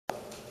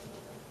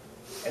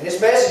And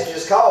this message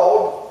is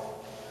called,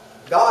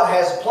 God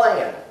Has a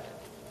Plan.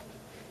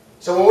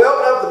 So when we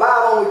open up the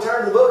Bible and we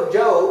turn to the book of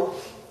Job,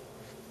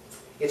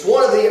 it's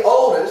one of the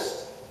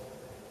oldest.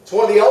 It's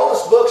one of the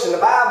oldest books in the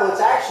Bible.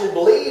 It's actually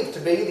believed to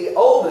be the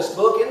oldest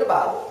book in the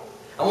Bible.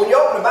 And when you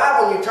open the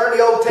Bible and you turn to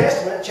the Old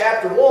Testament,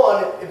 chapter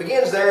 1, it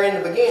begins there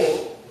in the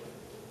beginning.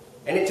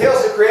 And it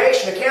tells the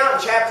creation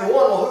account in chapter 1.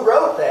 Well, who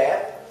wrote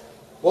that?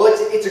 Well,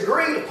 it's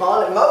agreed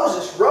upon that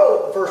Moses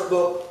wrote the first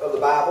book of the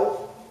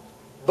Bible.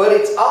 But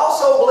it's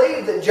also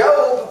believed that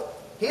Job,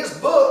 his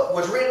book,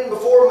 was written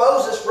before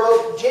Moses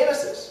wrote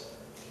Genesis.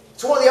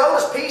 It's one of the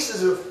oldest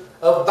pieces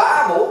of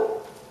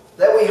Bible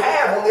that we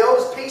have, one of the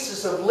oldest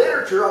pieces of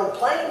literature on the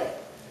planet.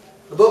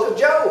 The book of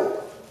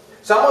Job.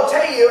 So I'm going to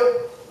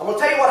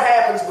tell you what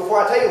happens before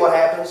I tell you what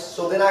happens,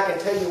 so then I can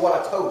tell you what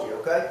I told you,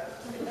 okay?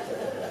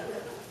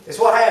 It's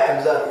what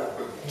happens.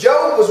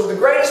 Job was the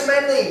greatest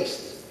man in the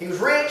East. He was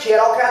rich, he had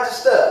all kinds of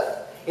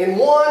stuff. In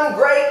one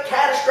great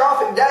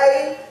catastrophic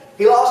day,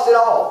 he lost it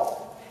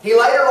all. He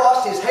later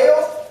lost his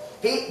health.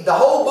 The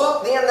whole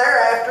book then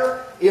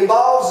thereafter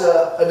involves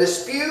a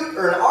dispute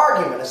or an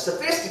argument, a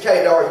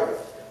sophisticated argument,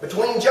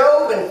 between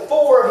Job and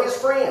 4 of his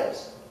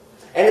friends.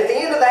 And at the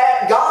end of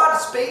that, God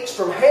speaks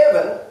from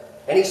heaven,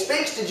 and He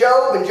speaks to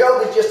Job, and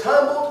Job is just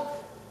humbled,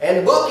 and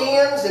the book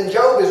ends, and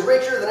Job is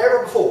richer than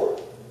ever before.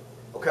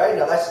 Okay,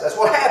 now that's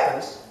what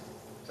happens.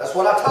 That's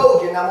what I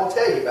told you, and I'm going to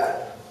tell you about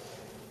it.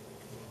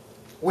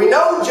 We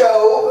know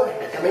Job,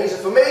 I mean, he's a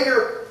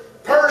familiar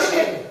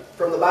person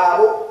from the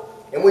Bible,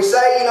 and we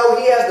say,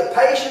 he has the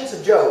patience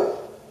of Job.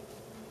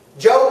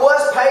 Job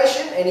was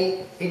patient, and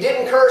he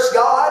didn't curse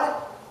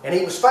God, and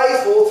he was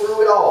faithful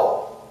through it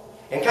all.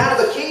 And kind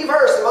of a key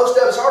verse that most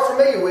of us are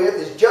familiar with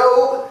is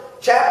Job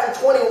chapter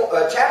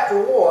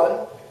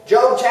 1,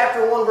 Job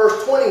chapter 1,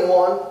 verse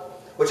 21,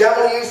 which I'm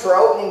going to use for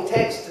our opening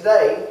text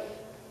today,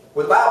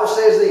 where the Bible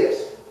says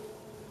this: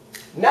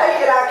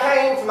 "Naked I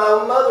came from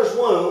my mother's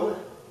womb,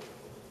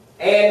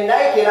 and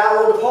naked I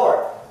will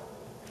depart.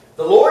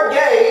 The Lord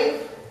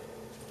gave,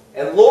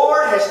 and the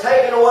Lord has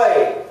taken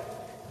away.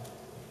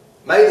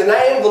 May the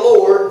name of the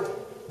Lord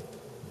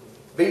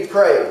be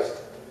praised."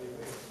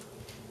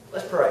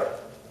 Let's pray.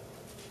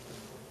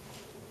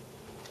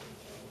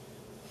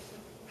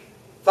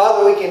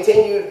 Father, we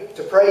continue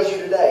to praise You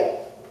today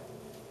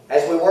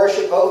as we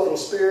worship both in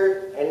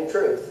spirit and in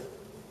truth.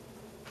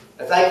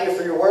 I thank You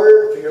for Your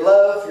word, for Your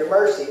love, for Your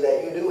mercy,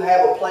 that You do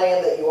have a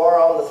plan, that You are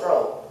on the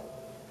throne.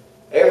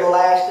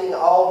 Everlasting,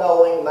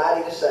 all-knowing,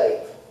 mighty to save.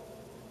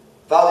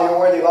 Father, You're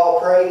worthy of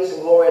all praise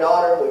and glory and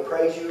honor, and we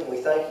praise You and we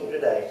thank You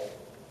today.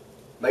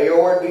 May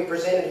Your word be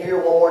presented here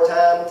one more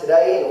time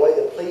today in a way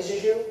that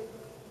pleases You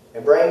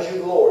and brings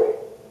You glory,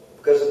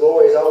 because the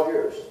glory is all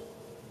Yours.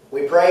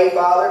 We pray,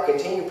 Father,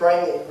 continue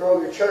praying that You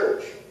grow Your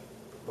church,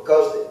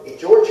 because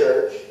it's Your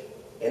church,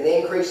 and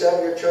the increase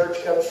of Your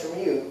church comes from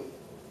You.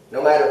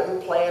 No matter who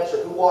plants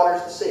or who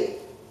waters the seed,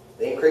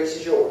 the increase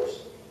is Yours.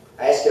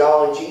 I ask it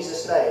all in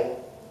Jesus' name.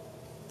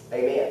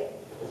 Amen.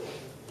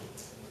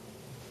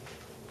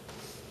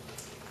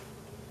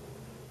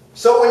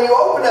 So when you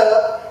open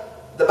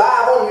up the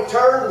Bible and you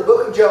turn to the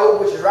book of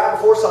Job, which is right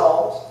before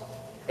Psalms,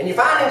 and you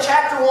find in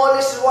chapter 1,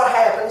 this is what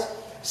happens.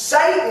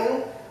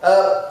 Satan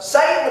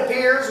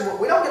appears.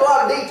 We don't get a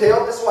lot of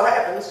detail. This is what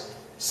happens.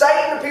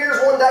 Satan appears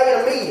one day in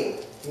a meeting.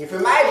 And if you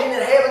imagine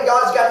in heaven,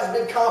 God's got this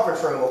big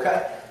conference room,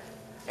 okay?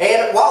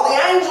 And while the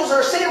angels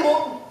are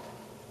assembled,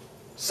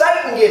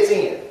 Satan gets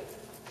in.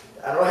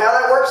 I don't know how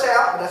that works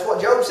out, but that's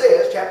what Job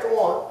says, chapter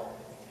 1.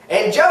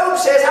 And Job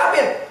says,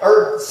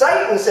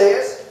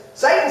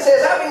 Satan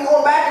says, I've been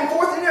going back and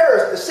forth in the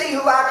earth to see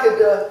who I could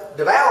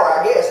devour,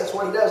 I guess. That's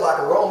what he does, like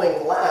a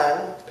roaming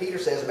lion, Peter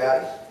says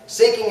about him,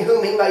 seeking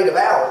whom he may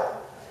devour.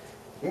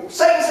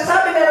 Satan says,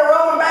 I've been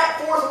roaming back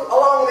and forth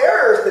along the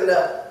earth. And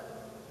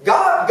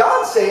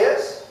God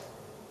says,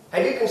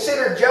 have you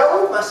considered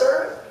Job, my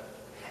servant?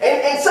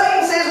 And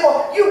Satan says,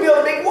 well, you build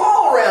a big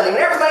wall around him,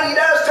 and everything he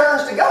does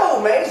turns to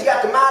gold, man. He's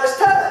got the Midas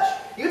touch.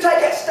 You take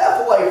that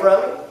stuff away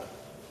from him,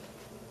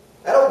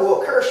 that old boy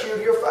will curse you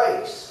to your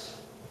face.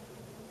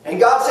 And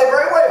God said,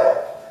 very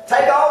well,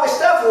 take all this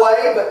stuff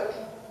away, but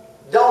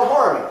don't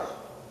harm him.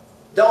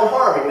 Don't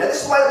harm him. Now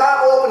this is the way the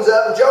Bible opens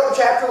up. In Job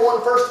chapter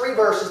 1, first 3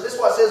 verses, this is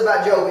what it says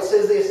about Job. It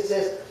says this, it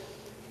says,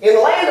 in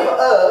the land of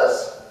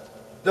Uz,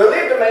 there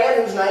lived a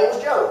man whose name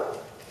was Job.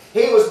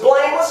 He was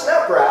blameless and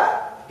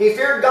upright. He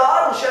feared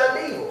God and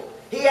shunned evil.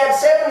 He had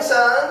 7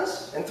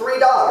 sons and 3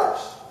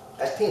 daughters.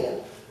 That's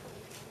 10.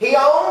 He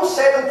owned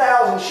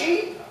 7,000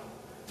 sheep,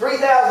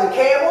 3,000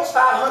 camels,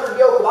 500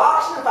 yoke of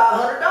oxen, and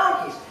 500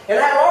 donkeys, and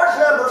had a large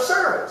number of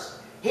servants.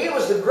 He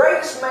was the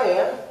greatest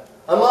man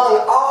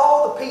among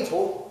all the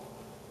people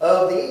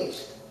of the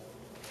East.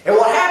 And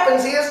what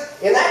happens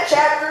is, in that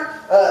chapter,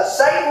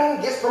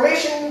 Satan gets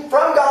permission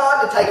from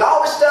God to take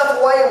all this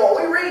stuff away. And what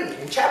we read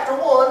in chapter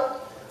 1,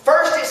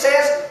 first it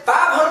says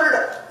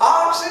 500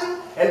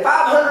 oxen and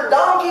 500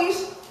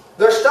 donkeys,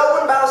 they're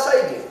stolen by the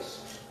Sabians.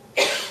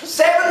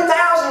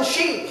 7,000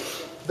 sheep.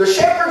 The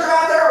shepherds are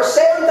out there with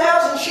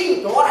 7,000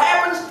 sheep. And what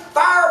happens?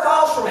 Fire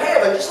falls from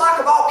heaven, just like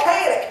a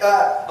volcanic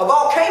a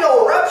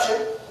volcano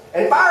eruption,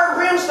 and fire and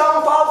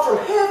brimstone fall from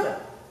heaven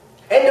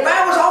and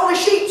devours all the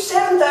sheep.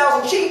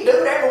 7,000 sheep,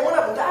 dude, every one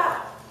of them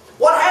died.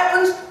 What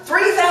happens?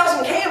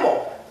 3,000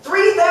 camels.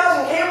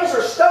 3,000 camels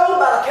are stolen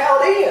by the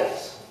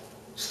Chaldeans.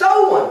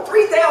 Stolen.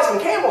 3,000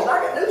 camels. And I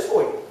got news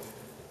for you.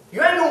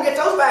 You ain't going to get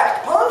those back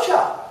at the pawn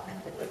shop.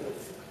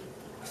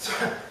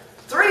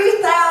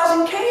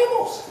 3,000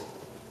 camels.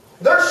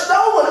 They're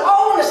stolen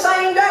all in the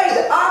same day.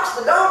 The ox,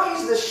 the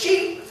donkeys, the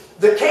sheep,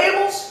 the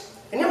camels.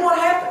 And then what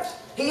happens?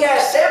 He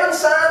has 7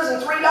 sons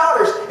and 3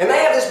 daughters. And they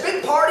have this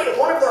big party at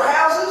one of their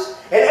houses.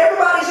 And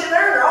everybody's in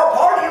there and they're all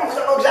partying. We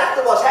don't know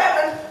exactly what's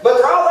happening. But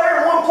they're all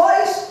there in one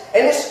place.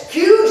 And this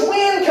huge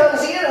wind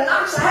comes in and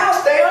knocks the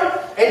house down.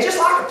 And just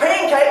like a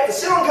pancake, the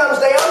ceiling comes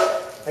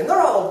down. And they're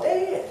all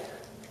dead.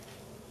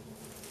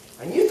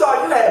 And you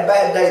thought you had a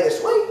bad day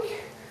this week.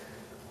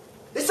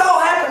 This all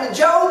happened to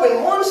Job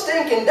in one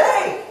stinking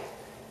day.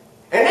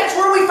 And that's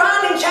where we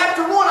find in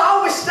chapter 1,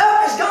 all his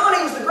stuff is gone.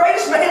 He was the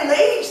greatest man in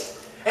the East.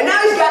 And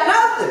now he's got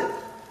nothing.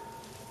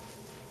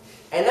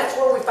 And that's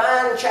where we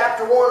find in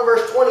chapter 1,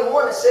 verse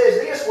 21, it says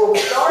this, where we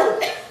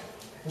started.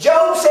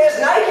 Job says,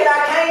 naked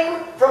I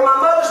came from my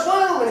mother's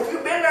womb. And if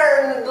you've been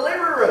there in the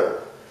delivery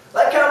room,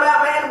 they come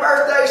out, man, in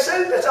birthday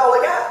suit, that's all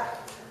they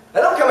got.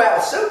 They don't come out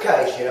with a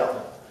suitcase, you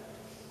know.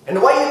 And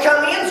the way you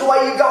come in is the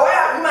way you go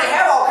out. You may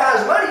have all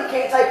kinds of money, you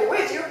can't take it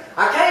with you.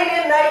 I came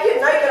in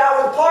naked, naked I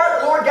will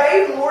depart. The Lord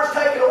gave, the Lord's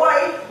taken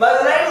away. May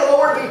the name of the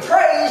Lord be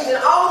praised in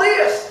all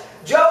this.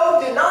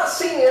 Job did not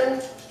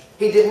sin.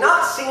 He did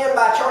not sin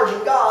by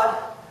charging God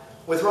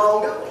with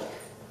wrongdoing.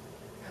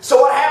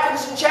 So what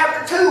happens in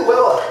chapter 2?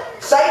 Well,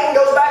 Satan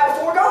goes back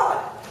before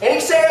God. And he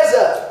says,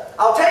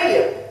 I'll tell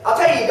you,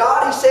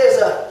 God, he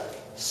says,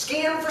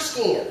 skin for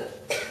skin.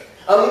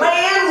 A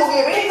man will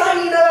give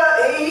anything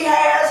he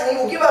has, and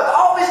he will give up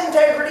all his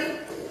integrity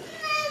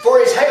for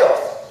his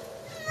health.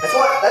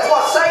 That's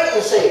what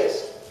Satan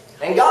says.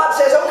 And God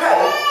says,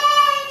 okay.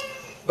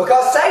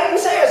 Because Satan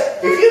says,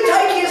 if you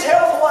take his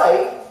health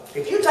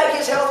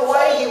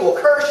away, he will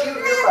curse you to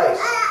your face.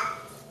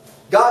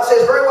 God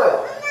says, very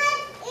well.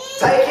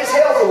 Take his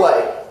health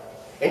away.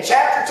 In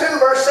chapter 2,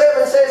 verse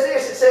 7 says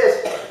this. It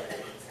says,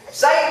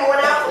 Satan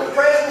went out from the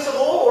presence of the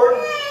Lord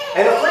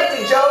and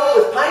afflicted Job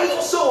with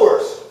painful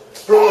sores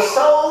from the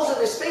soles of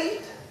his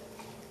feet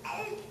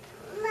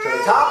to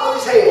the top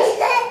of his head.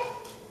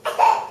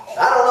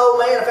 I don't know,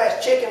 man, if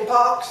that's chicken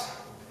pox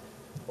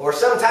or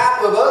some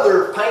type of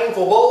other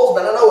painful bulls,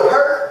 but I know it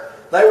hurt.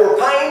 They were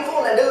painful,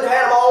 and that dude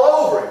had them all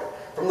over him,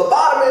 from the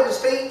bottom of his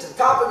feet to the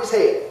top of his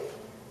head.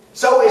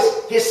 So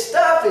his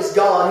stuff is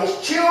gone. His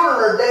children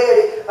are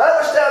dead.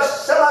 Other stuff,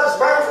 some of it's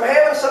burned from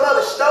heaven, some of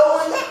it's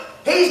stolen.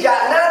 He's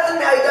got nothing.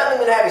 Now he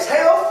doesn't even have his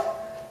health.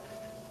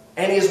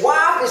 And his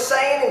wife is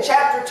saying in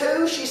chapter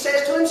 2, she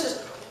says to him,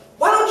 says,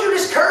 why don't you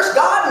just curse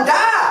God and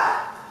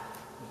die?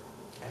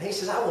 And he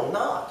says, I will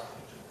not.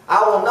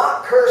 I will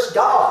not curse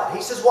God.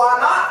 He says, why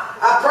not?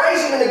 I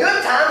praise Him in the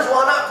good times.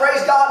 Why not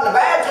praise God in the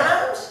bad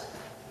times?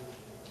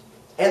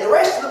 And the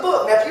rest of the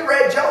book, now if you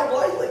read Job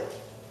lately,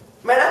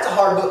 man, that's a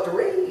hard book to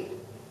read.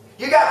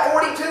 You got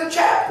 42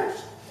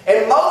 chapters.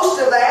 And most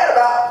of that,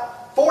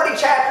 about 40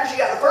 chapters, you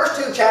got the first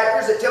 2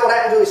 chapters that tell what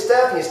happened to his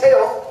stuff and his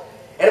health.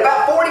 And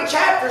about 40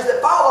 chapters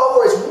that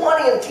follow is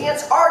one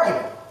intense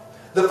argument.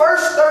 The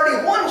first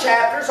 31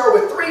 chapters are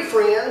with 3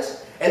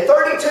 friends, and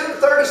 32 to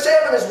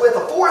 37 is with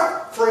a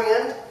 4th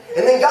friend.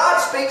 And then God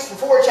speaks for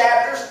 4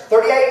 chapters,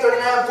 38,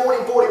 39, 40,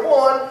 and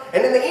 41,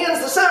 and then the end's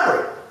the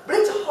summary. But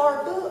it's a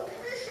hard book.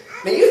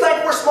 Now you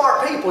think we're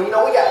smart people. You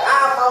know, we got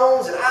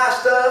iPhones and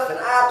iStuff and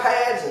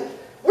iPads, and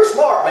we're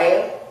smart,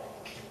 man.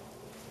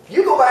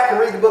 You go back and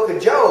read the book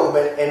of Job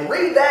and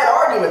read that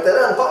argument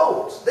that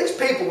unfolds. These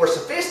people were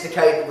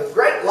sophisticated with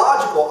great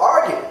logical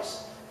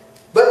arguments.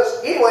 But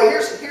anyway,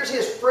 here's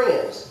his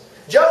friends.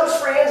 Job's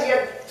friends, he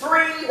had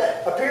 3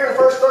 that appear in the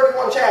first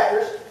 31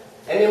 chapters,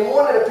 and then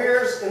 1 that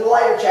appears in the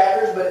later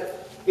chapters,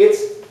 but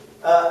it's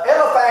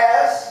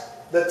Eliphaz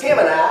the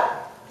Temanite,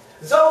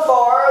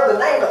 Zophar the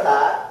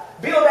Naamathite,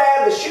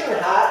 Bildad the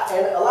Shunammite,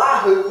 and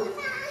Elihu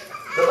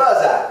the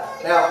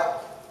Buzite.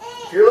 Now,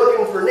 if you're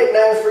looking for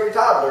nicknames for your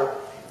toddler,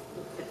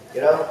 you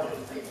know,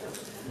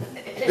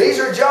 these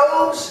are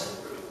Job's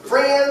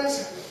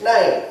friends'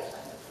 names.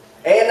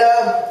 And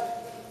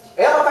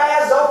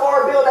Eliphaz,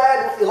 Zophar,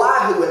 Bildad, and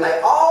Elihu, and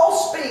they all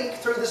speak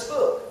through this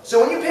book.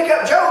 So when you pick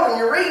up Job and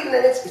you're reading,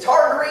 and it's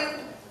hard to read,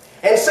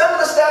 and some of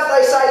the stuff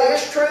they say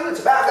is true,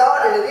 it's about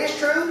God, and it is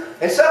true,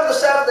 and some of the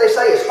stuff they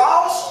say is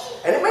false,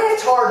 and man,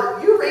 it's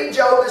hard. You read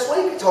Job this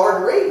week, it's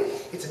hard to read.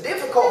 It's a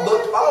difficult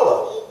book to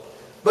follow.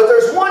 But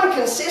there's one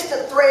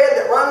consistent thread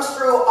that runs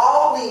through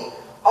all the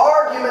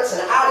arguments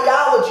and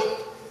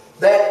ideology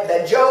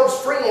that Job's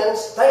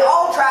friends, they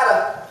all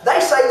they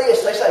say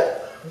this, they say,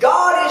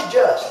 God is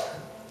just.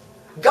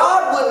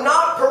 God would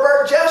not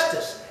pervert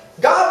justice.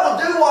 God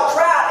will do what's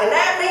right. And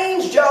that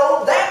means,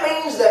 Job, that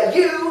means that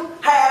you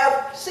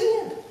have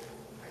sinned.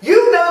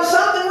 You've done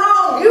something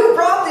wrong. You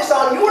brought this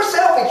on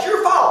yourself. It's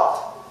your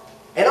fault.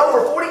 And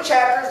over 40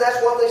 chapters,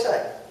 that's what they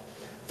say.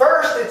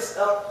 First, it's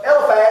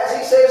Eliphaz.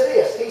 He says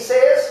this. He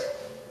says,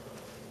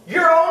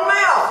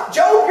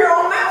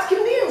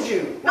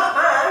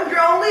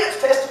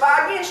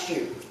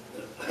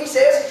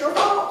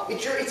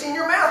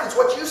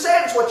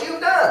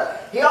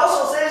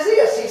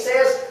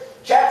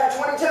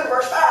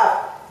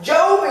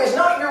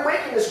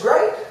 wickedness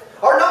great?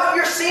 Are not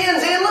your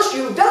sins endless?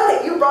 You've done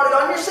it. You brought it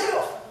on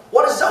yourself.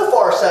 What does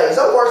Zophar say?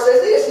 Zophar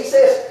says this. He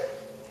says,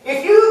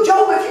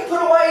 Job, if you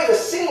put away the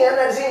sin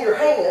that is in your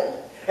hand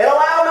and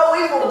allow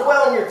no evil to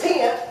dwell in your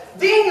tent,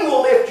 then you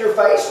will lift your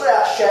face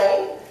without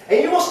shame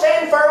and you will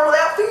stand firm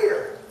without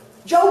fear.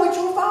 Job, it's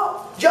your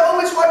fault.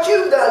 Job, it's what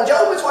you've done.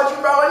 Job, it's what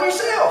you brought on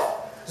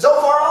yourself.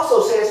 Zophar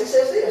also says, he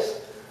says this,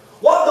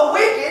 what the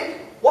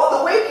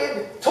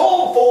wicked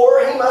toiled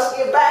for, he must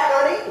give back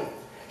uneaten.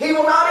 He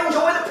will not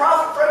enjoy the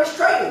profit from his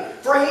trading,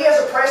 for he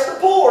has oppressed the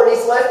poor, and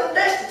he's left them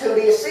destitute.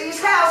 He has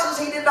seized houses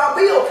he did not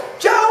build.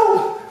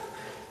 Job,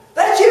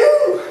 that's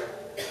you.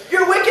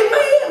 You're a wicked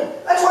man.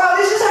 That's why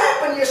this has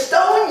happened. You've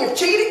stolen, you've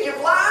cheated,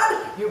 you've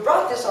lied. You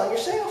brought this on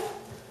yourself.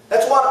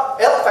 That's what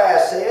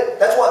Eliphaz said.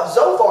 That's what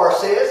Zophar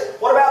says.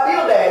 What about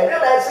Bildad?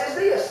 Bildad says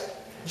this.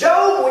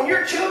 Job, when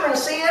your children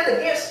sinned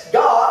against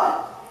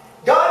God,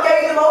 God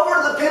gave them over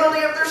to the penalty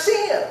of their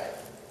sin.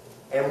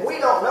 And we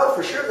don't know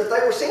for sure that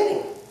they were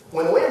sinning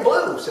when the wind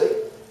blew, see?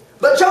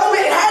 But Job,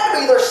 it had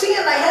to be their sin.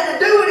 They had to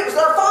do it. It was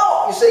their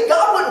fault. You see,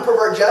 God wouldn't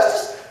pervert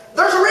justice.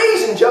 There's a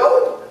reason,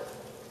 Job.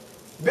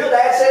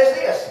 Bildad says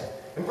this.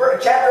 In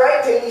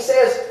chapter 18, he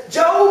says,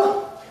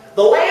 Job,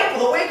 the lamp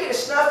of the wicked is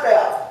snuffed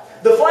out.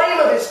 The flame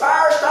of his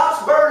fire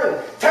stops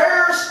burning.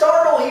 Terrors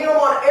startle him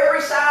on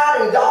every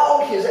side and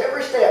dog his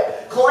every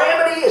step.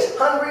 Calamity is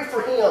hungry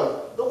for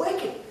him, the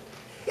wicked.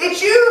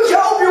 It's you,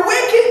 Job, you're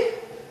wicked.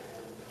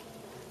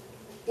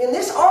 In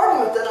this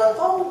argument that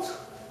unfolds,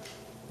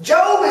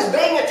 Job is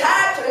being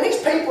attacked and these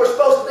people are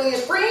supposed to be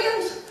his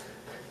friends.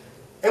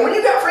 And when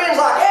you got friends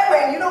like that,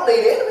 man, you don't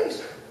need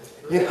enemies.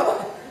 You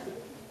know?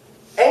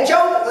 And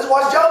Job, this is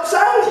what Job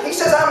says. He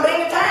says, I'm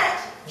being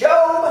attacked.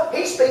 Job,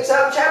 he speaks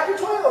out in chapter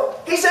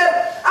 12. He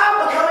said,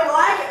 I'm becoming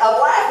a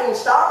laughing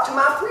stock to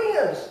my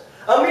friends.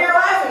 A mere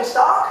laughing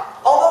stock,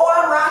 although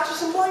I'm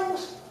righteous and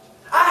blameless.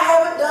 I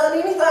haven't done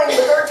anything,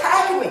 but they're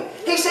attacking me.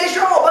 He says,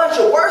 you're all a bunch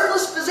of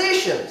worthless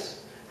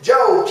physicians.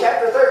 Job,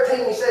 chapter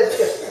 13, he says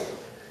this.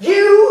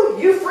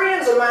 You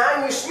friends of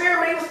mine, you smear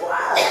me with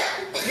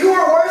lies. You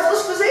are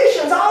worthless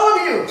physicians, all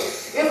of you.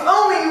 If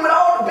only you would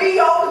all be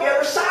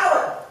altogether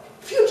silent.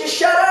 If you just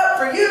shut up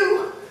for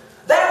you,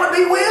 that would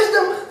be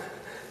wisdom.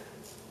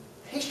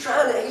 He's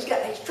trying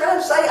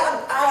to say,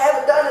 I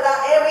haven't done it,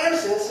 I am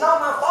innocent, it's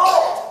not my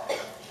fault.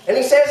 And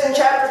he says in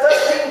chapter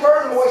 13,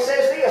 furthermore, he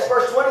says this,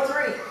 verse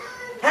 23,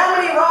 how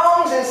many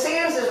wrongs and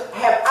sins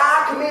have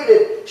I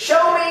committed?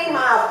 Show me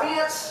my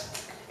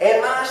offense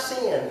and my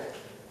sin.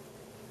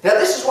 Now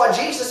this is what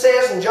Jesus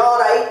says in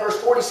John 8, verse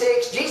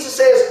 46. Jesus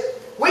says,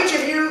 which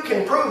of you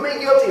can prove me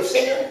guilty of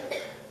sin?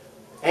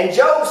 And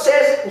Job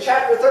says it in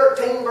chapter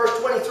 13, verse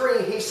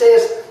 23. He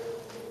says,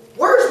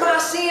 where's my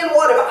sin?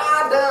 What have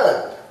I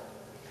done?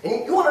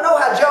 And you want to know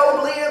how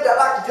Job lived? I'd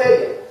like to tell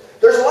you.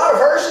 There's a lot of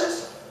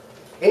verses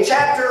in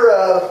chapter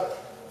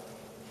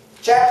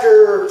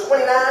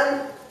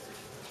 29.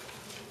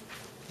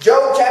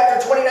 Job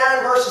chapter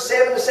 29, verses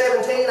 7 to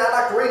 17. I'd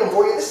like to read them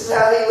for you. This is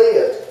how he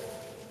lived.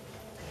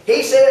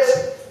 He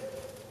says,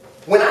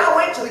 when I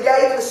went to the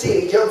gate of the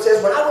city, Job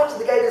says, when I went to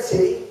the gate of the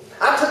city,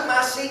 I took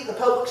my seat in the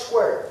public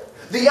square.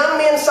 The young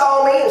men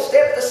saw me and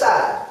stepped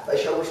aside.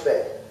 They show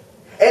respect.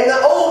 And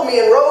the old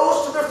men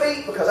rose to their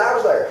feet because I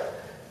was there.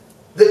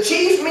 The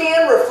chief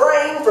men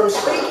refrained from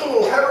speaking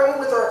and covering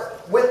with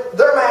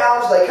their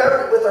mouths. They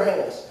covered it with their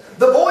hands.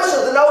 The voice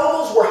of the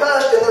nobles were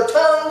hushed and their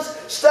tongues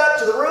stuck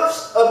to the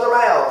roofs of their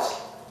mouths.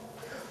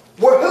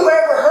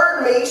 Whoever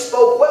heard me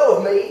spoke well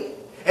of me,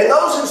 and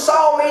those who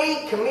saw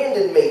me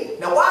commended me.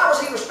 Now why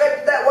was he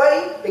respected that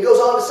way? He goes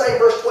on to say in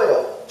verse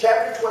 12,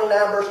 chapter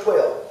 29, verse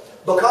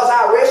 12. Because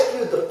I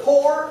rescued the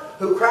poor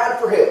who cried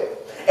for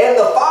help, and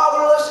the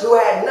fatherless who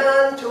had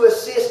none to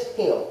assist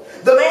him.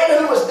 The man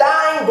who was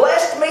dying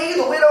blessed me,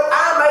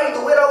 I made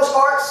the widow's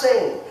heart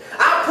sing.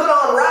 I put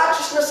on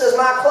righteousness as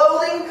my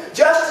clothing,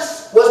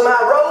 justice was my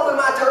robe and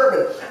my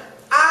turban.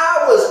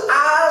 I was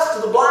eyes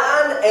to the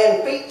blind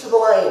and feet to the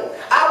lame.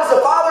 I was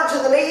a father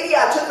to the needy.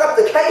 I took up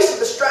the case of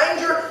the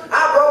stranger.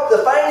 I broke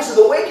the fangs of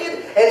the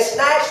wicked and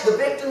snatched the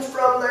victims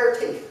from their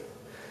teeth.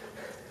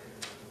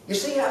 You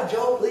see how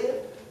Job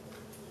lived?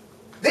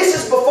 This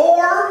is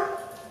before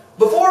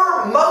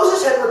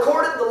Moses had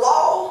recorded the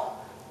law.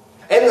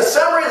 And the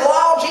summary of the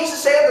law,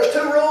 Jesus said there's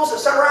two rules that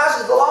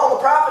summarizes the law and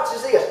the prophets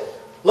is this.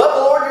 Love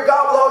the Lord your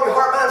God with all your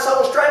heart, mind,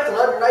 soul, and strength, and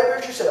love your neighbor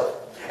as yourself.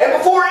 And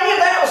before any of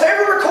that was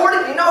ever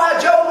recorded, you know how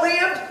Job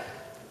lived?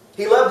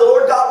 He loved the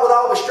Lord God with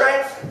all his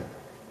strength,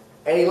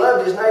 and he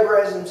loved his neighbor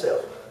as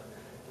himself.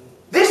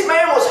 This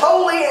man was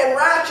holy and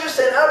righteous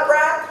and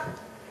upright.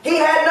 He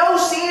had no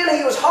sin.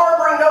 He was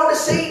harboring no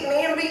deceit and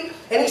envy.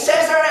 And he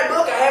says there in that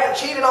book, I haven't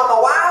cheated on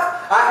my wife.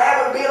 I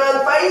haven't been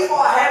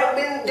unfaithful. I haven't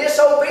been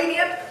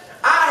disobedient.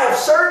 I have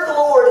served the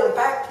Lord. In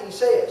fact, he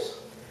says.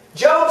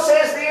 Job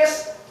says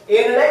this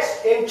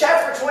in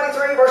chapter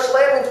 23, verse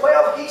 11 and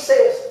 12. He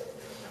says,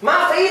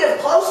 my feet have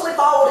closely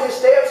followed his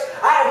steps.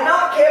 I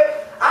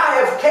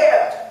have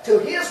kept to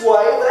his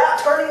way without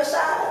turning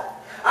aside.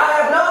 I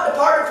have not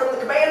departed from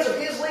the commands of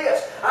his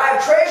lips. I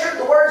have treasured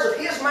the words of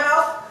his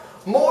mouth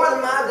more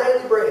than my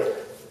daily bread.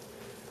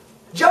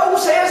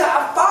 says,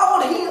 I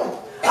followed him.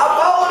 I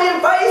followed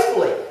him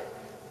faithfully.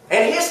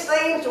 And his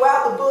theme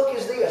throughout the book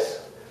is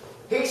this.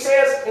 He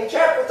says in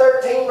chapter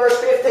 13, verse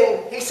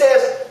 15, he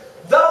says,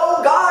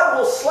 though God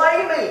will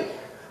slay me,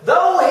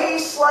 though he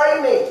slay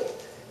me,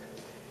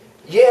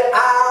 yet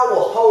I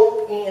will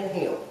hope in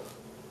him.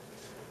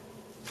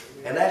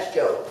 And that's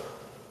Job.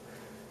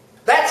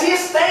 That's his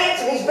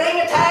stance, and he's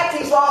being attacked.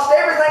 He's lost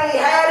everything he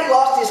had. He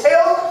lost his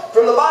health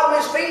from the bottom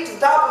of his feet to the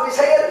top of his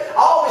head.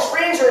 All his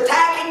friends are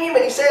attacking him,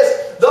 and he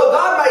says, though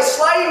God may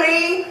slay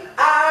me,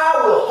 I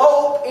will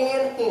hope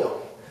in him.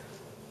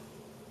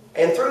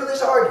 And through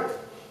this argument,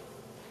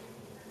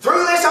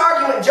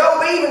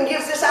 Job even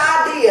gives this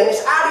idea and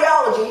this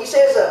ideology. He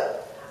says,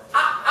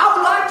 I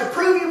would like to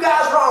prove you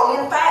guys wrong.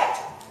 In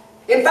fact,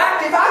 if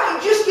I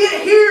could just get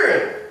a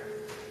hearing.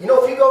 You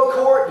know, if you go to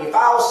court and you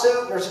file a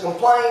suit and there's a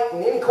complaint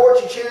and any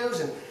court you choose,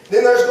 and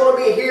then there's going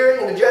to be a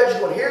hearing and the judge is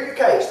going to hear your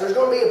case. There's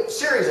going to be a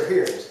series of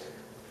hearings.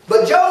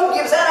 But Job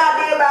gives that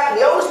idea back in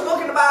the oldest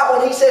book in the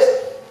Bible, and he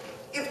says,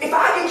 if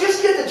I could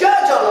just get the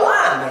judge on the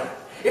line, man.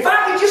 If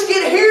I could just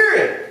get a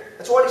hearing.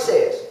 That's what he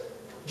says.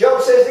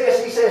 Job says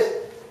this. He says,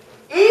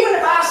 even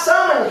if I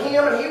summoned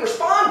him and he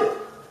responded,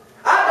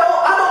 I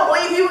don't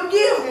believe he would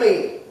give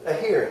me a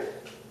hearing.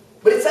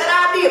 But it's that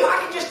idea. If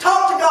I could just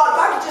talk to God, if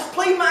I could just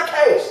plead my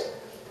case.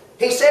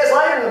 He says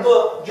later in the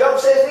book, Job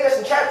says this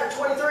in chapter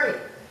 23,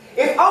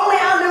 if only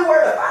I knew where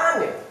to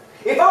find him.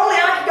 If only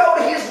I could go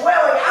to his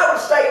dwelling, I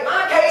would state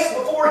my case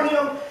before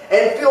him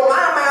and fill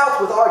my mouth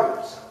with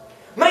arguments.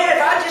 Man,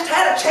 if I just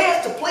had a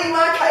chance to plead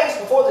my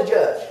case before the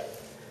judge.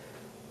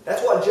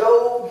 That's what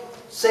Job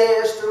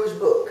says through his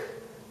book.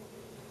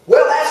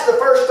 Well, that's the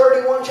first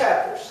 31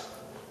 chapters.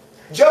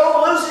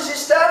 Job loses his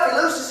stuff, he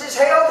loses his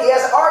health, he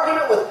has an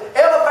argument with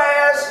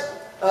Eliphaz,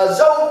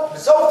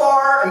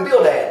 Zophar, and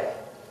Bildad.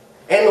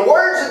 And the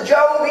words of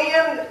Job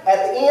end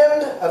at the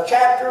end of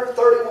chapter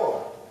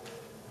 31.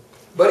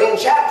 But in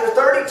chapter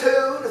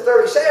 32 to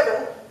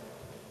 37,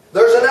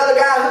 there's another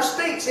guy who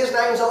speaks. His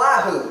name's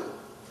Elihu.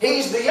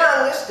 He's the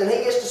youngest, and he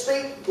gets to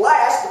speak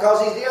last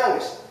because he's the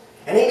youngest.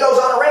 And he goes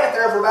on a rant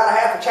there for about a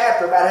half a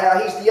chapter about how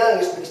he's the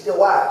youngest, but he's still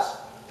wise.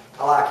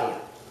 I like him.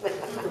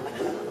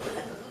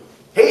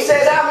 He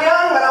says, I'm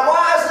young, but I'm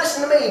wise,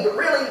 listen to me. But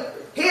really,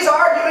 his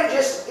argument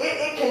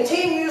it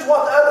continues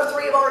what the other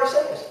three have already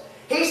said.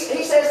 He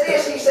says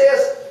this, he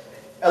says,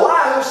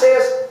 Elihu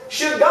says,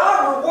 should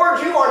God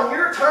reward you on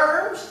your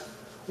terms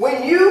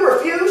when you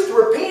refuse to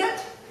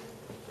repent?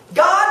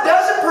 God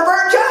doesn't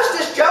pervert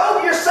justice,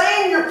 Job. You're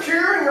saying you're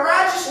pure and you're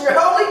righteous and you're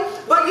holy,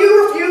 but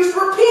you refuse to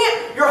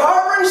repent. You're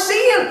harboring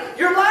sin.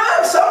 You're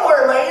lying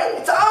somewhere, man.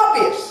 It's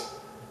obvious.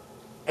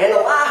 And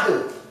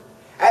Elihu,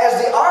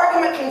 as the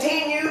argument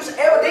continues,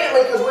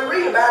 evidently, because we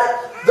read about it,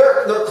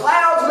 there are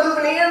clouds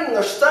moving in, and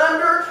there's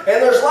thunder,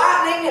 and there's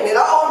lightning, and it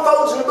all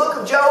unfolds in the book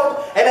of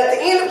Job. And at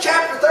the end of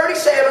chapter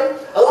 37,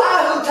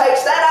 Elihu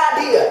takes that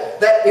idea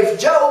that if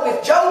Job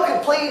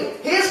could plead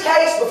his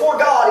case before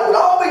God, it would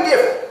all be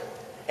different.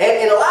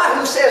 And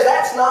Elihu says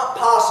that's not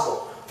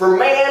possible for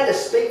man to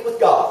speak with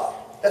God.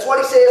 That's what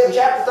he says in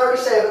chapter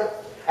 37.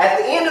 At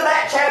the end of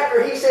that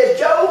chapter, he says,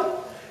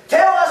 Job,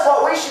 tell us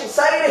what we should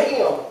say to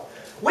him.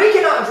 We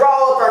cannot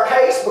draw up our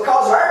case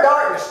because of our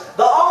darkness.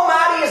 The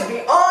Almighty is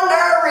beyond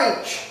our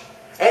reach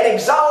and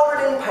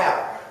exalted in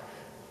power.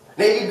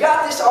 Now you've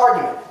got this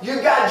argument.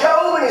 You've got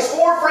Job and his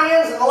four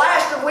friends, and the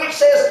last of which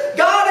says,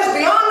 God is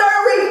beyond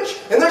our reach.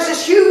 And there's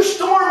this huge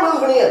storm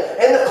moving in,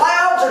 and the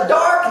clouds are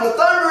dark, and the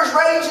thunder is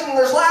raging, and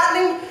there's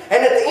lightning.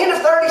 And at the end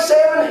of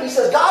 37, he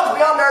says, God's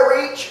beyond our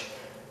reach.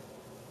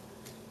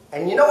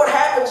 And you know what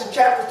happens in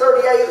chapter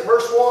 38,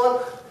 verse 1?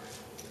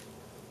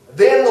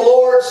 Then the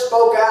Lord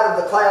spoke out of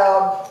the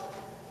cloud,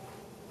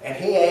 and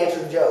he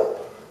answered Job.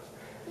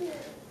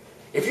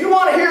 If you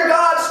want to hear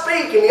God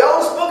speak in the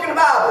oldest book in the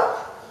Bible,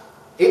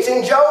 it's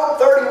in Job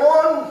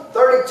 38,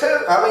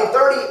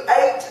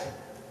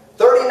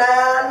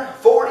 39,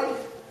 40,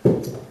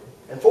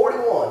 and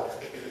 41.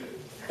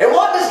 And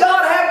what does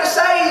God have to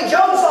say?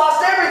 Job's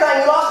lost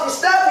everything. He lost his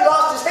stuff. He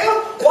lost his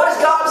health. What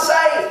does God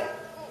say?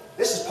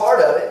 This is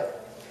part of it.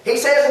 He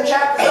says in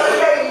chapter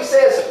 38, he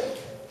says,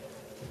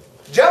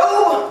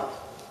 Job,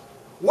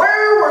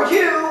 where were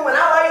you when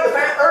I laid the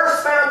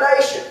earth's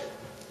foundation?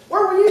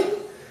 Where were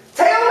you?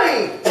 Tell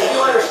me if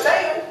you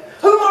understand.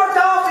 Who marked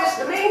off its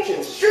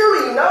dimensions?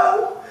 Surely you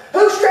know.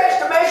 Who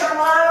stretched a measuring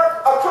line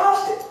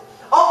across it?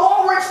 On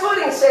what were its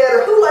footings set,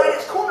 or who laid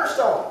its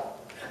cornerstone?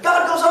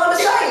 God goes on to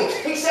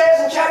say, he says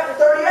in chapter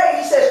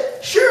 38, he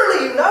says,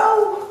 surely you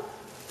know,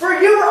 for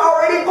you were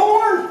already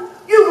born.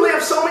 You've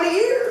lived so many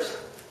years.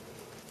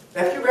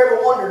 Now if you've ever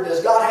wondered,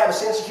 does God have a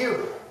sense of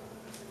humor?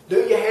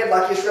 Do your head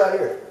like this right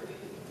here.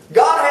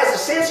 God has a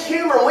sense of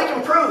humor, and we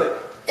can prove it.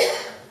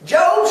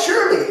 Job,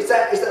 surely, it's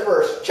that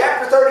verse,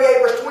 chapter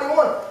 38, verse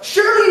 21.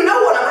 Surely you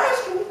know what I'm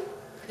asking you.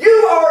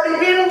 You've already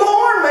been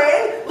born,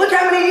 man. Look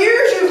how many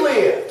years you've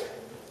lived.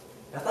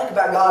 Now think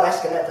about God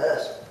asking that to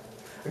us.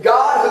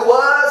 God who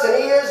was and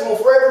is and will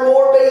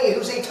forevermore be,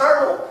 who's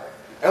eternal.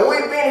 And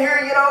we've been here,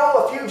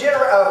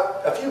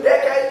 a few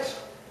decades.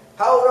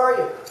 How old are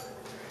you?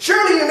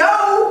 Surely you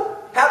know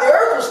how the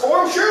earth was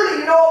formed. Surely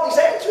you know all these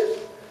answers.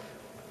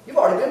 You've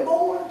already been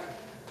born.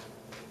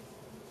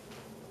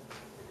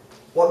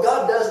 What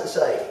God doesn't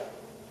say.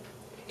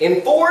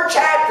 In 4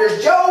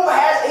 chapters, he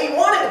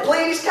wanted to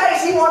plead his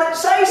case. He wanted to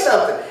say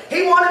something.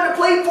 He wanted to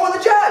plead before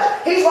the judge.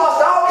 He's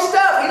lost all his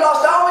stuff. He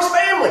lost all his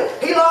family.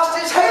 He lost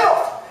his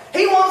health.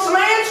 He wants some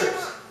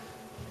answers.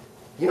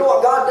 You know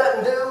what God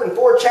doesn't do in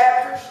 4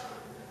 chapters?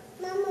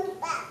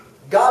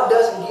 God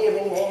doesn't give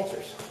any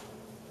answers.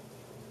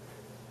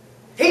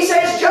 He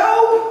says,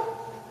 Job,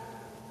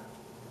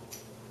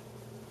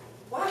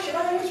 why should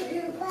I answer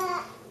you?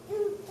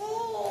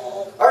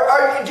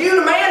 Do you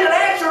demand an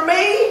answer of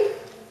me?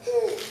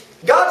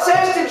 God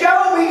says to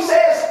Job, He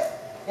says,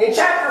 in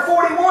chapter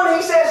 41,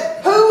 He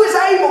says, who is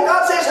able?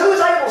 God says, who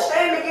is able to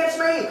stand against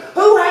me?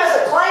 Who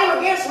has a claim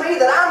against me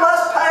that I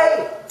must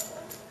pay?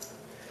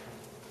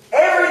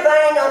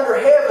 Everything under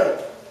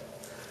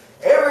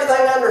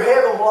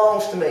heaven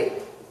belongs to me.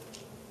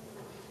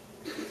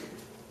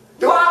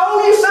 Do I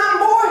owe you something,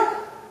 boy?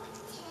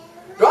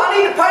 Do I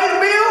need to pay the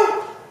bill?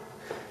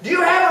 Do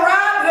you have a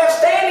right? Do you have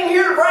standing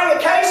here to bring a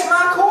case in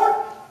my court?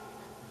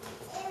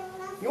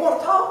 You want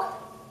to talk?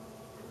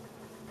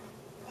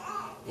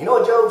 You know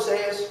what Job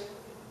says?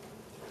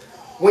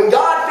 When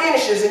God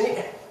finishes,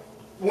 and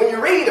when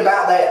you read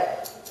about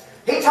that,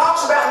 He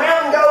talks about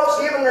mountain goats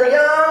giving their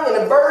young, and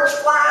the birds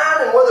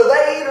flying, and whether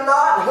they eat or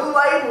not, and who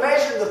laid and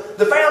measured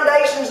the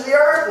foundations of the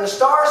earth, and the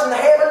stars in the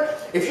heaven.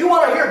 If you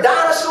want to hear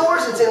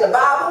dinosaurs, it's in the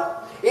Bible.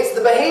 It's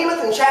the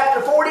behemoth in chapter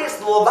 40. It's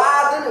the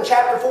Leviathan in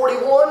chapter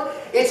 41.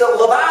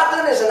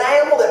 Leviathan is an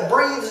animal that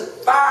breathes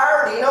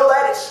fire. Do you know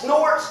that? It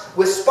snorts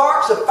with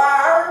sparks of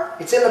fire.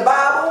 It's in the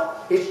Bible.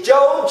 It's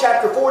Job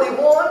chapter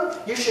 41.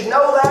 You should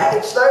know that.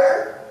 It's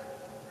there.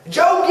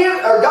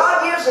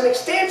 God gives an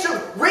extensive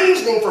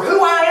reasoning for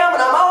who I am,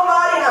 and I'm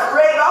almighty, and I've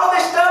created all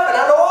this stuff,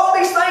 and I know all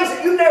these things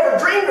that you never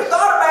dreamed or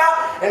thought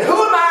about, and who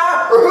am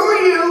I, or who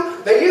are you,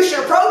 that you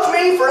should approach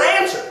me for an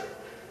answer?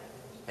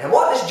 And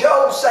what does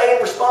Job say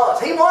in response?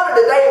 He wanted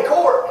a day in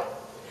court,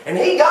 and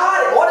he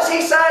got it. What does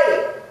he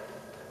say?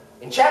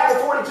 In chapter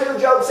 42,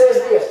 Job says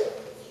this.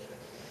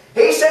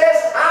 He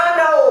says, I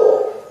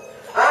know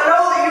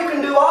that you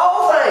can do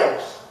all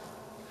things.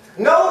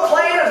 No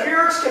plan of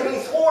yours can be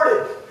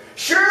thwarted.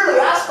 Surely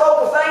I spoke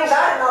of things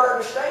I did not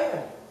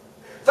understand.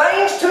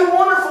 Things too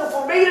wonderful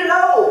for me to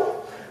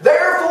know.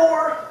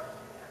 Therefore,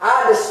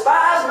 I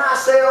despise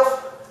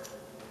myself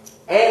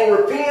and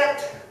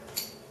repent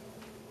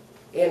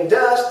in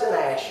dust and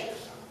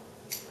ashes.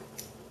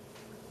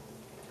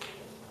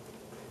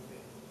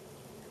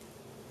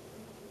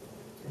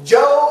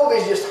 Job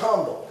is just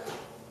humbled.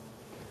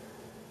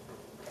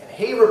 And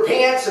he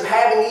repents of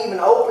having even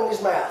opened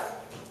his mouth.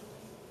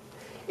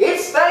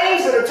 It's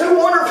things that are too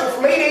wonderful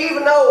for me to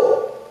even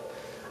know.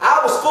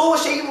 I was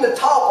foolish even to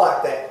talk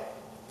like that.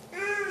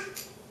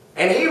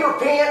 And he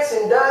repents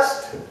in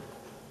dust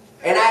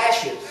and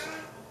ashes.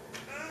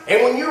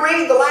 And when you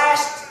read the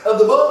last of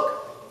the book,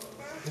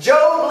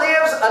 Job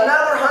lives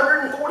another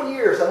 140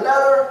 years.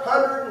 Another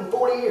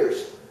 140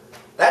 years.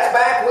 That's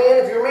back when,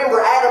 if you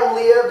remember, Adam and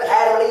Eve.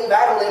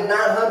 Adam lived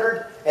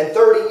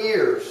 930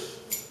 years.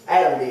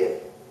 Adam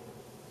did.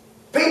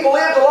 People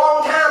lived a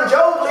long time.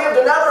 Job lived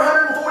another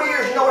 140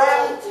 years. You know what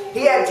happened?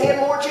 He had 10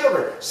 more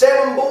children.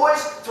 7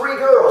 boys, 3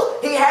 girls.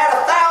 He had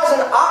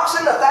 1,000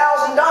 oxen,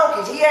 1,000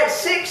 donkeys. He had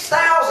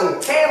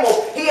 6,000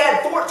 camels. He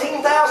had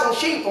 14,000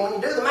 sheep. And when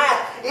you do the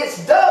math,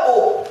 it's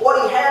double what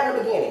he had in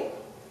the beginning.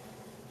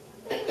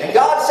 And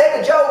God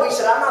said to Job, He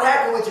said, I'm not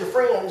happy with your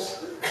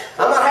friends.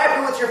 I'm not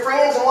happy with your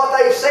friends and what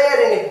they've said.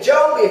 And if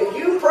Job, if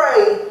you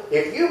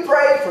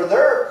pray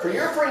for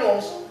your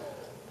friends,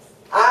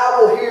 I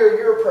will hear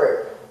your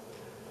prayer.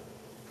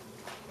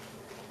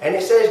 And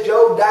it says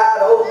Job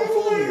died over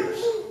 4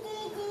 years.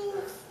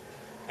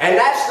 And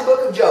that's the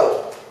book of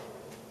Job.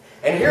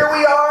 And here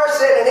we are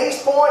sitting in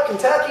East Point,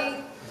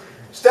 Kentucky,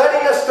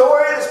 studying a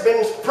story that's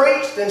been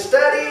preached and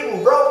studied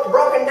and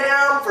broken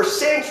down for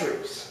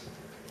centuries.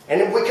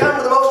 And we come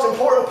to the most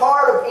important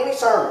part of any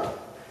sermon.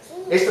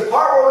 It's the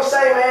part where we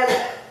say, man,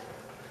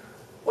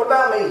 what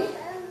about me?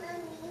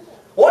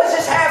 What does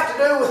this have to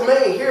do with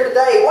me here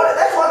today?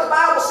 That's what the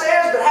Bible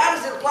says, but how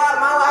does it apply to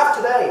my life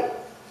today?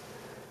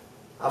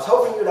 I was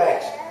hoping you'd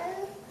ask.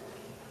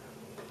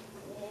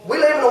 We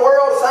live in a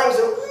world of things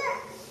that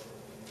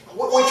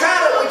we try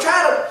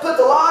to put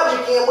the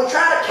logic in. We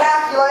try to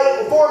calculate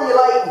and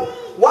formulate.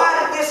 Why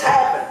did this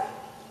happen?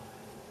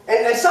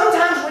 And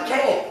sometimes we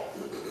can't.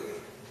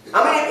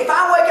 I mean, if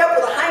I wake up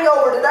with a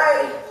hangover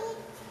today,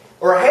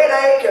 or a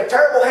headache, a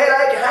terrible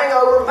headache, a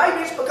hangover,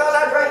 maybe it's because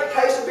I drank a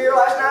case of beer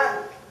last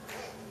night.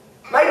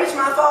 Maybe it's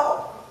my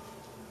fault.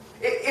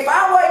 If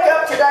I wake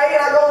up today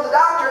and I go to the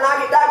doctor and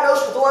I get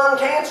diagnosed with lung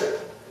cancer,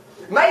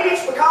 maybe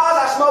it's because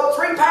I smoked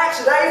 3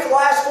 packs a day for the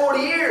last 40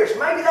 years.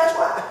 Maybe that's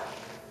why.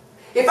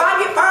 If I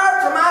get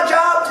fired from my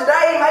job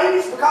today,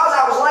 maybe it's because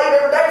I was late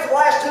every day for the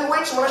last 2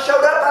 weeks, and when I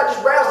showed up, I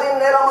just browsed the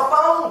internet on my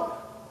phone.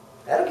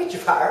 That'll get you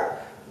fired.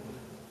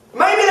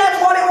 Maybe that's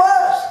what it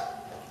was.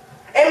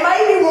 And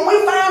maybe when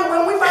we find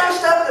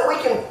stuff that we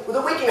can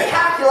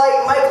calculate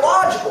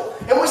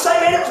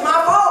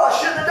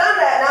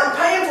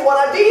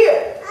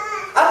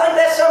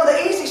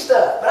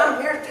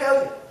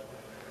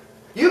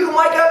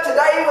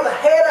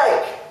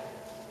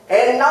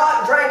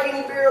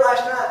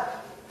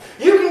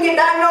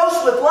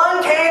diagnosed with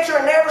lung cancer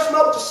and never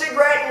smoked a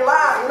cigarette in your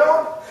life. You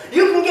know,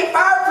 you can get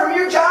fired from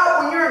your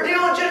job when you're a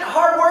diligent,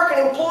 hard-working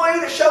employee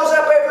that shows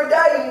up every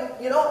day.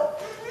 You know.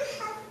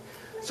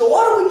 So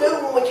what do we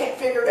do when we can't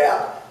figure it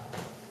out?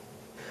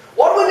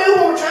 What do we do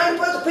when we're trying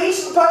to put the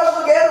pieces of the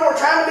puzzle together and we're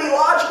trying to be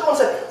logical and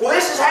say, well,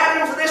 this is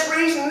happening for this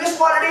reason, and this is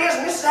what it is,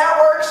 and this is how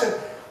it works, and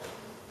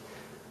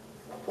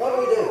what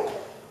do we do?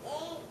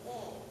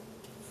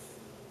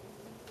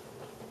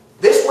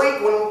 This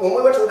week, when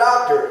we went to the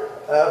doctor,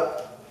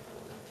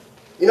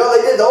 you know,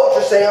 they did the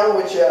ultrasound,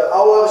 which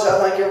all of us,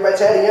 I think everybody's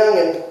had a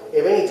young'un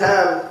at any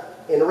time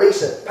in the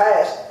recent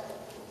past.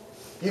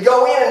 You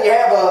go in and you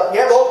have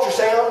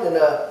ultrasound, and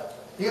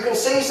you can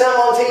see some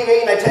on TV,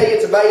 and they tell you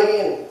it's a baby,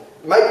 and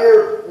maybe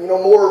you're, you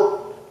know,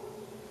 more,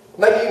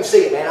 maybe you can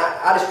see it, man.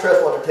 I just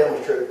trust what they're telling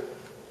me the truth.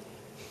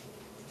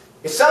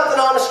 It's something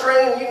on the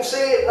screen, you can see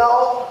it and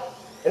all,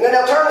 and then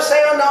they'll turn the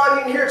sound on,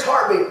 you can hear its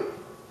heartbeat.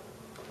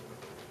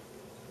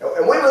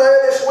 And we were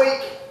there this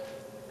week,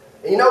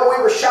 and you know,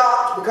 we were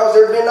shocked because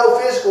there had been no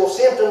physical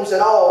symptoms at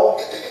all.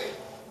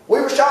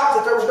 We were shocked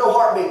that there was no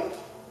heartbeat.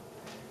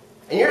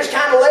 And you're just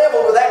kind of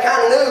leveled with that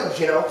kind of news,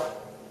 you know.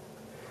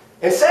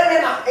 And sitting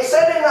in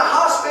the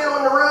hospital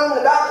in the room,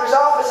 the doctor's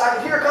office, I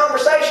could hear a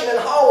conversation in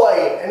the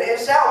hallway, and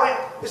this is how it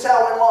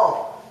went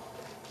along.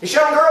 This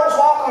young girl was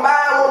walking by,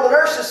 and one of the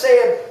nurses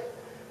said,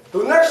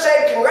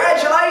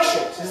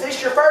 "Congratulations, is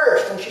this your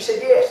first?" And she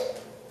said,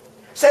 "Yes."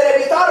 Said, "Have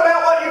you thought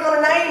about what you're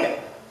going to name it?"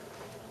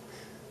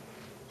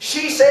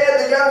 She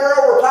said, the young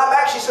girl replied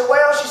back, she said,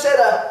 "Well," she said,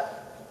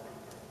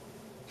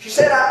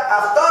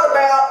 I've thought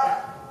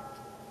about,"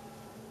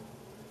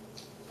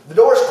 the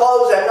door's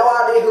closed, I had no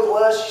idea who it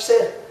was. She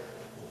said,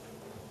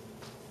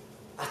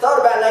 "I thought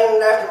about naming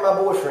it after my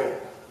boyfriend."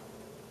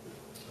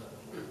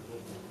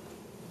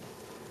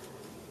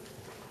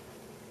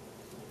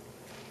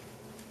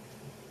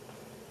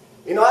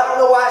 You know, I don't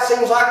know why it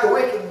seems like the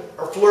wicked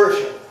are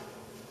flourishing.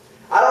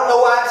 I don't know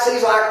why it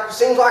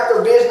seems like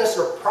their business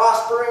are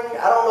prospering.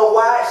 I don't know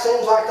why it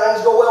seems like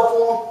things go well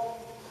for them.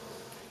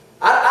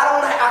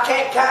 I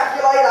can't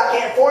calculate, I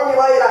can't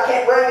formulate, I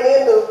can't bring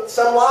it into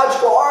some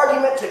logical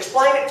argument to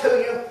explain it to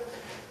you.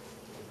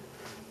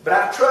 But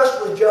I trust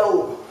with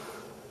Job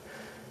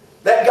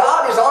that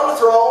God is on the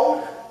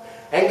throne,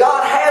 and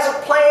God has a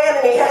plan,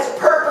 and He has a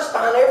purpose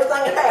behind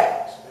everything that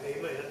happens.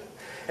 Amen.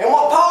 And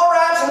what Paul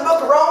writes in the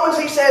book of Romans,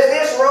 he says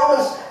this, in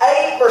Romans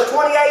 8, verse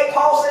 28,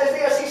 Paul says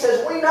this, he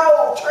says, "We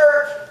know,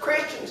 church,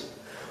 Christians,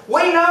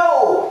 we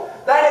know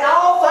that in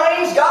all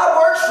things God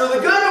works for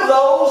the good of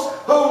those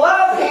who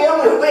love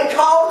Him and who've been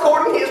called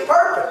according to His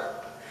purpose."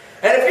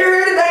 And if you're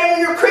here today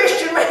and you're a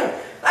Christian, man,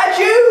 that's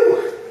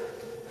you.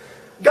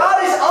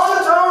 God is on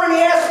the throne, and He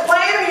has a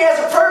plan, and He has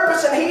a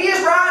purpose, and He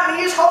is right, and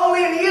He is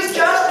holy, and He is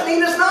just, and He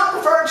does not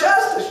prefer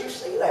justice. You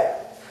see that?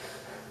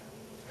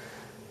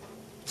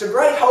 It's a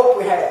great hope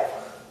we have.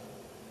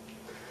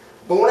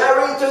 But when I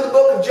read through the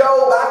book of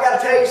Job, I've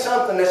got to tell you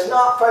something that's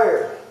not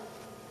fair.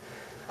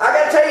 I've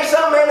got to tell you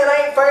something, man,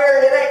 that ain't fair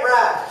and it ain't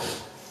right.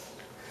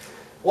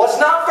 What's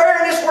not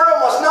fair in this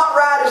world, what's not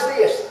right is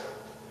this.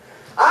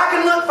 I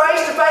can look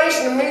face to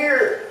face in the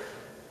mirror,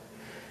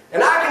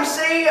 and I can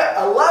see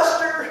a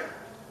luster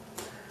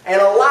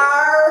and a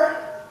liar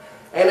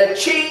and a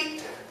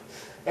cheat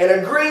and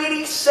a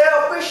greedy,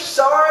 selfish,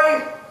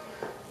 sorry,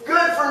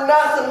 good for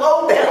nothing,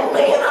 low down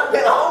man. I've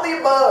been all the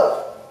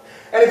above.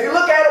 And if you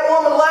look at a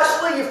woman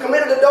lustfully, you've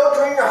committed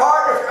adultery in your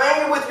heart. If you're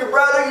angry with your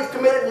brother, you've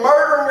committed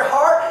murder in your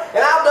heart.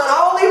 And I've done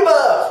all the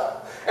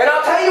above. And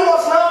I'll tell you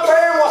what's not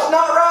fair and what's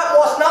not right and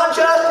what's not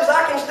just is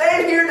I can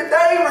stand here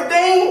today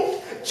redeemed,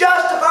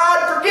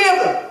 justified,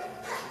 forgiven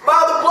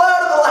by the blood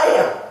of the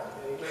Lamb.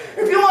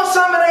 If you want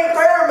something that ain't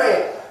fair,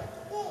 man,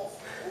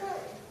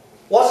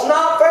 what's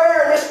not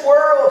fair in this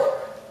world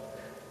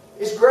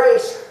is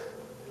grace.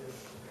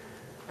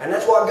 And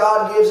that's what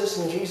God gives us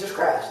in Jesus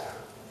Christ.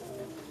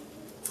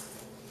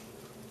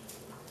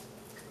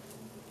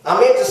 I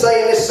meant to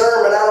say in this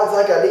sermon, I don't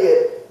think I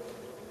did.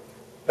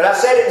 But I've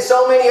said it in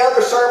so many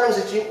other sermons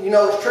that you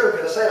know it's true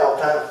because I say it all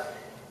the time.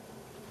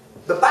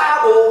 The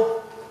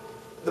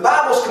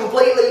Bible's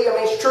completely,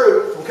 it's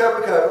true from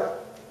cover to cover.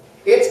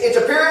 It's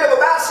a period of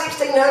about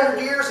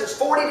 1,600 years. It's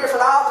 40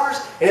 different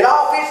authors. And it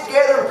all fits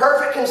together in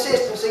perfect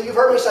consistency. You've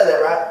heard me say that,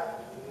 right?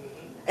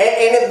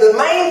 And the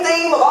main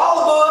theme of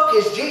all the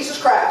book is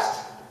Jesus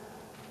Christ.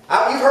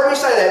 You've heard me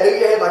say that, do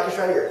you? Your head like it's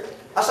right here.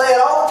 I say it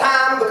all the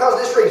time because of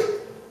this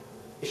reason.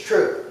 It's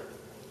true.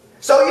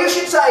 So you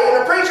should say,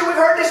 and a preacher, we've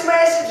heard this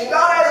message, and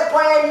God has a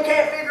plan, you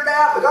can't figure it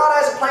out, but God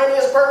has a plan, He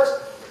has a purpose.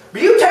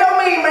 But you tell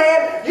me,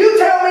 man, you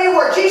tell me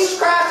where Jesus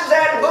Christ is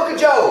at in the book of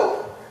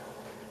Job.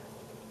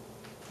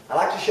 I'd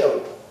like to show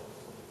you.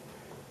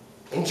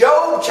 In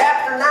Job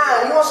chapter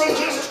 9, you want to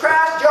see Jesus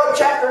Christ? Job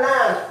chapter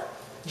 9.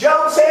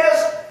 Job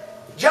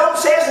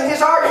says in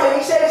his argument,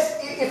 he says,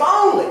 if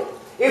only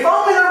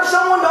there was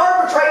someone to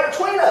arbitrate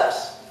between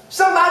us.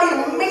 Somebody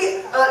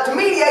to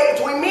mediate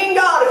between me and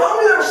God. If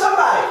only there was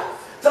somebody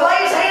to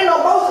lay His hand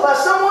on both of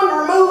us. Someone to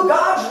remove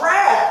God's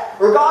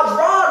wrath or God's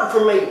rod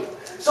from me,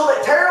 so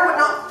that terror would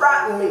not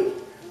frighten me.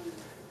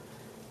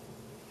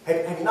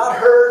 Have you not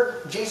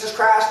heard Jesus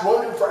Christ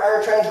wounded for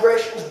our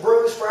transgressions,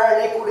 bruised for our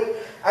iniquity?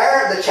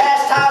 The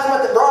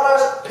chastisement that brought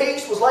us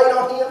peace was laid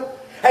on Him.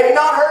 Have you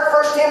not heard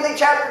 1 Timothy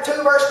chapter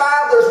 2, verse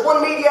 5? There's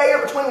one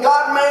mediator between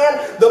God and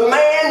man, the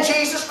man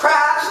Jesus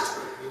Christ.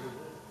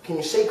 Can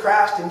you see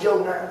Christ in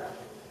Job 9?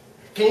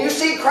 Can you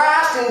see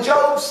Christ in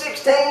Job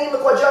 16?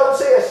 Look what Job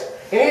says.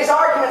 In his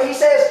argument, he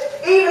says,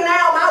 even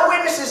now my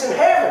witness is in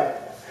heaven.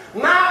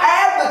 My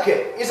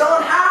advocate is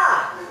on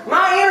high.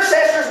 My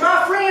intercessor is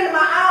my friend, and my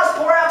eyes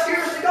pour out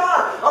tears to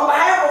God. On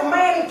behalf of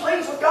man, he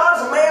pleads with God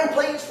as a man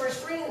pleads for his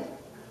friend.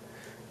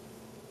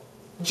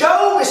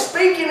 Job is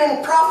speaking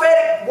in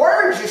prophetic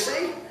words, you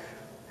see.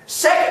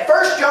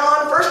 1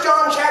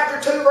 John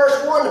chapter 2,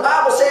 verse 1, the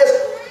Bible says,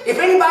 if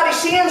anybody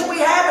sins, we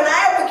have an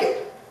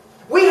advocate.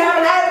 We have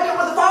an advocate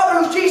with the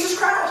Father who's Jesus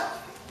Christ.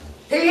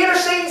 He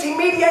intercedes, He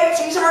mediates,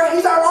 He's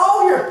our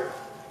lawyer.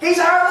 He's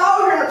our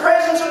lawyer in the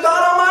presence of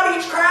God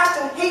Almighty. He's Christ,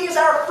 and He is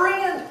our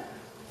friend.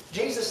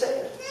 Jesus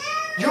said,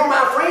 you're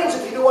my friends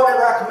if you do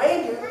whatever I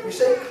command you. You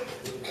see?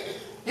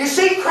 You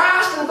see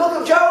Christ in the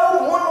book of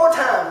Job one more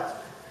time.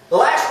 The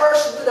last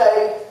verse of the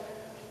day.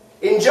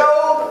 In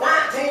Job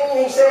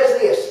 19, he says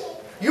this.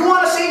 You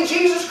want to see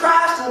Jesus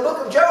Christ in the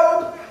book of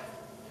Job?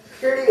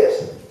 Here it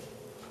is.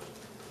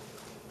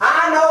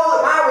 I know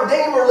that my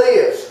Redeemer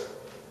lives,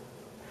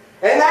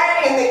 and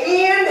that in the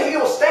end He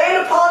will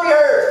stand upon the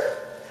earth.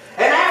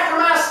 And after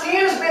my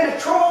skin has been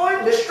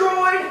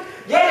destroyed,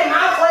 yet in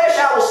my flesh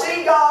I will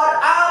see God.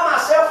 I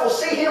myself will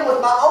see Him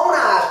with my own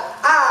eyes.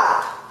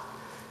 I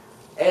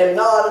and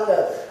not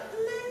another.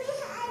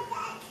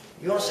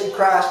 You want to see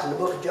Christ in the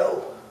book of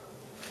Job?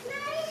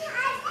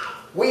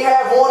 We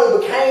have one who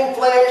became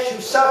flesh,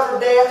 who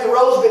suffered death, who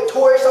rose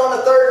victorious on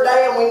the third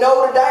day, and we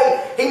know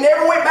today He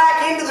never went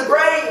back into the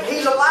grave.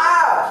 He's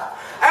alive.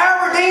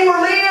 Our Redeemer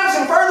lives,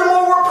 and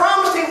furthermore we're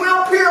promised He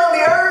will appear on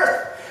the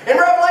earth. In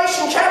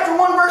Revelation chapter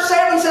 1 verse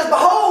 7 says,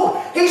 behold,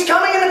 He's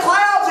coming in the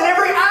clouds, and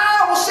every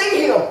eye will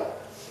see Him.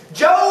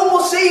 Job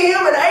will see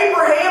Him, and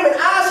Abraham, and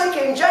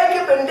Isaac, and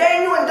Jacob, and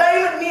Daniel, and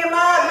David, and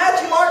Nehemiah, and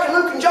Matthew, Mark, and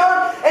Luke, and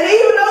John, and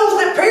even those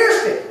that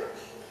pierced Him.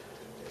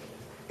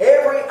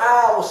 Every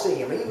eye will see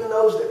Him, even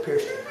those that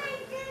pierced Him.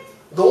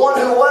 The one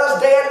who was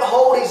dead,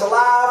 behold, He's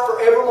alive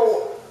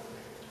forevermore.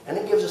 And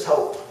it gives us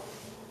hope.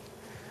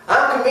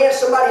 I'm convinced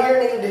somebody here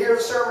needed to hear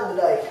the sermon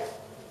today.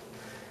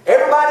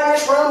 Everybody in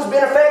this room has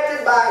been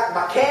affected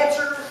by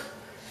cancer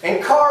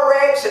and car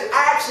wrecks and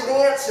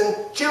accidents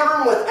and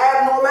children with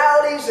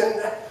abnormalities,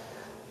 and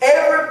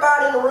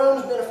everybody in the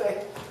room has been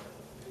affected.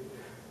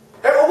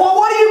 Well,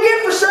 what do you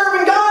get for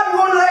serving God and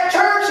going to that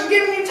church and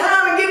giving your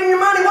time and giving your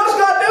money? What does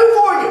God do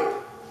for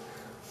you?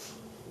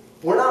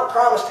 We're not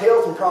promised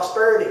health and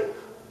prosperity.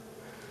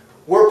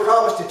 We're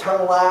promised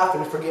eternal life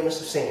and the forgiveness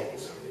of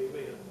sins.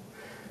 Amen.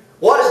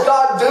 What does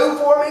God do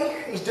for me?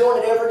 He's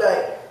doing it every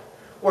day.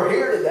 We're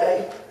here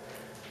today.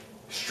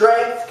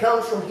 Strength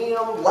comes from Him.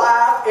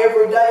 Life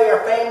every day.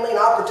 Our family, an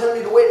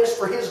opportunity to witness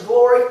for His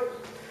glory.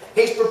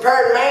 He's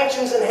prepared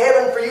mansions in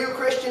heaven for you,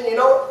 Christian. You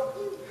know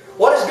it.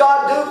 What does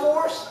God do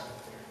for us?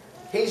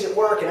 He's at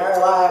work in our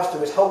lives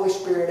through His Holy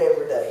Spirit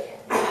every day.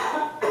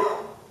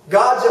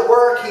 God's at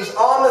work. He's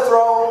on the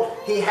throne.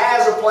 He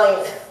has a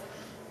plan.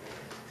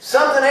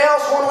 Something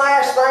else, one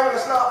last thing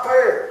that's not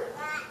fair.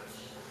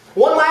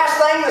 One last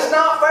thing that's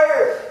not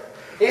fair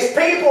is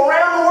people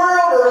around the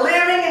world are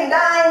living and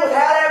dying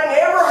without having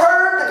ever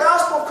heard the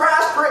gospel of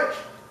Christ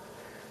preached.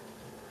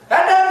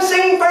 That doesn't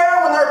seem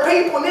fair when there are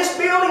people in this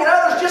building and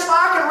others just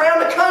like it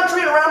around the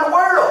country and around the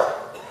world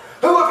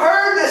who have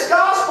heard this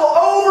gospel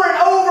over and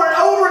over and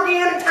over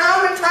again,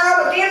 time and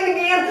time, again and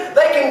again.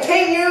 They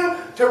continue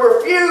to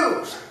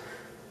refuse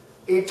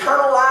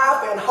eternal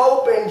life and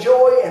hope and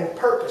joy and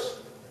purpose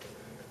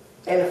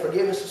and the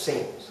forgiveness of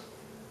sins.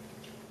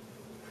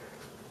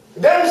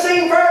 It doesn't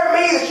seem fair to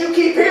me that you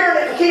keep hearing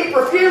it and keep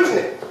refusing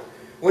it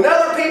when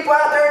other people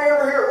out there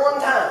never hear it one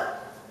time.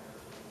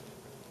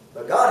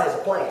 But God has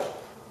a plan.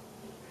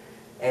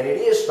 And it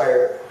is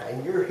fair,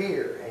 and you're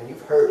here, and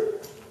you've heard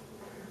it.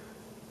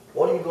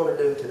 What are you going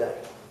to do today?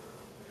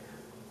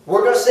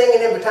 We're going to sing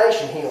an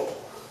invitation hymn.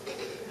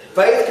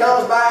 Faith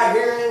comes by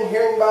hearing,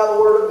 hearing by the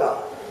Word of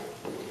God.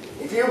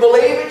 If you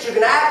believe it, you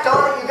can act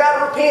on it. You've got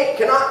to repent.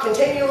 You cannot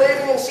continue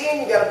living in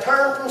sin. You've got to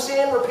turn from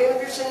sin, repent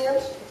of your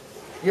sins.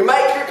 You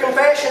make your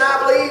confession,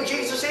 I believe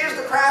Jesus is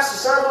the Christ, the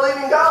Son of the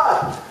living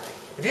God.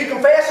 If you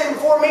confess Him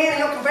before men,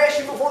 He'll confess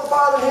you before the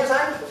Father and His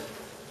angels.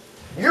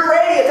 You're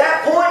ready at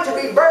that point to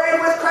be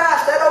buried with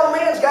Christ. That old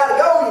man's got to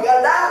go. You've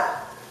got to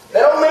die.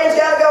 That old man's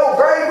got to go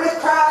buried with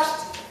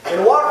Christ in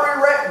the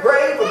watery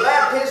grave of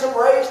baptism,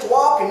 raised to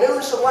walk in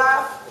newness of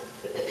life.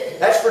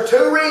 That's for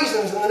two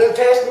reasons in the New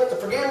Testament: the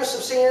forgiveness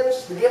of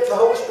sins, the gift of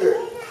the Holy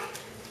Spirit.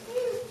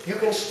 You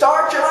can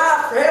start your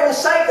life, for heaven's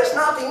sake. That's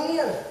not the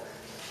end.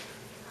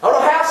 I don't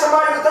know how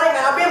somebody would think,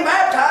 I've been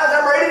baptized,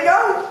 I'm ready to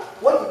go.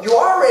 Well, you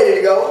are ready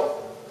to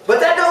go, but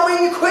that don't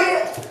mean you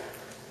quit.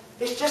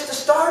 It's just a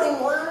starting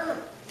line.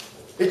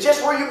 It's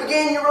just where you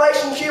begin your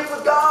relationship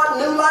with God,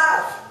 new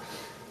life.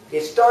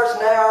 It starts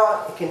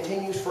now, it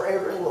continues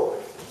forever in the Lord.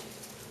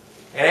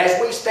 And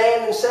as we we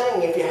stand and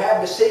sing if you have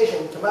a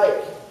decision to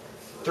make.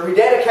 To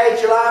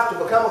rededicate your life to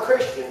become a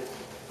Christian,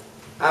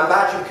 I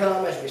invite you to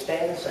come as we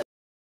stand and sing.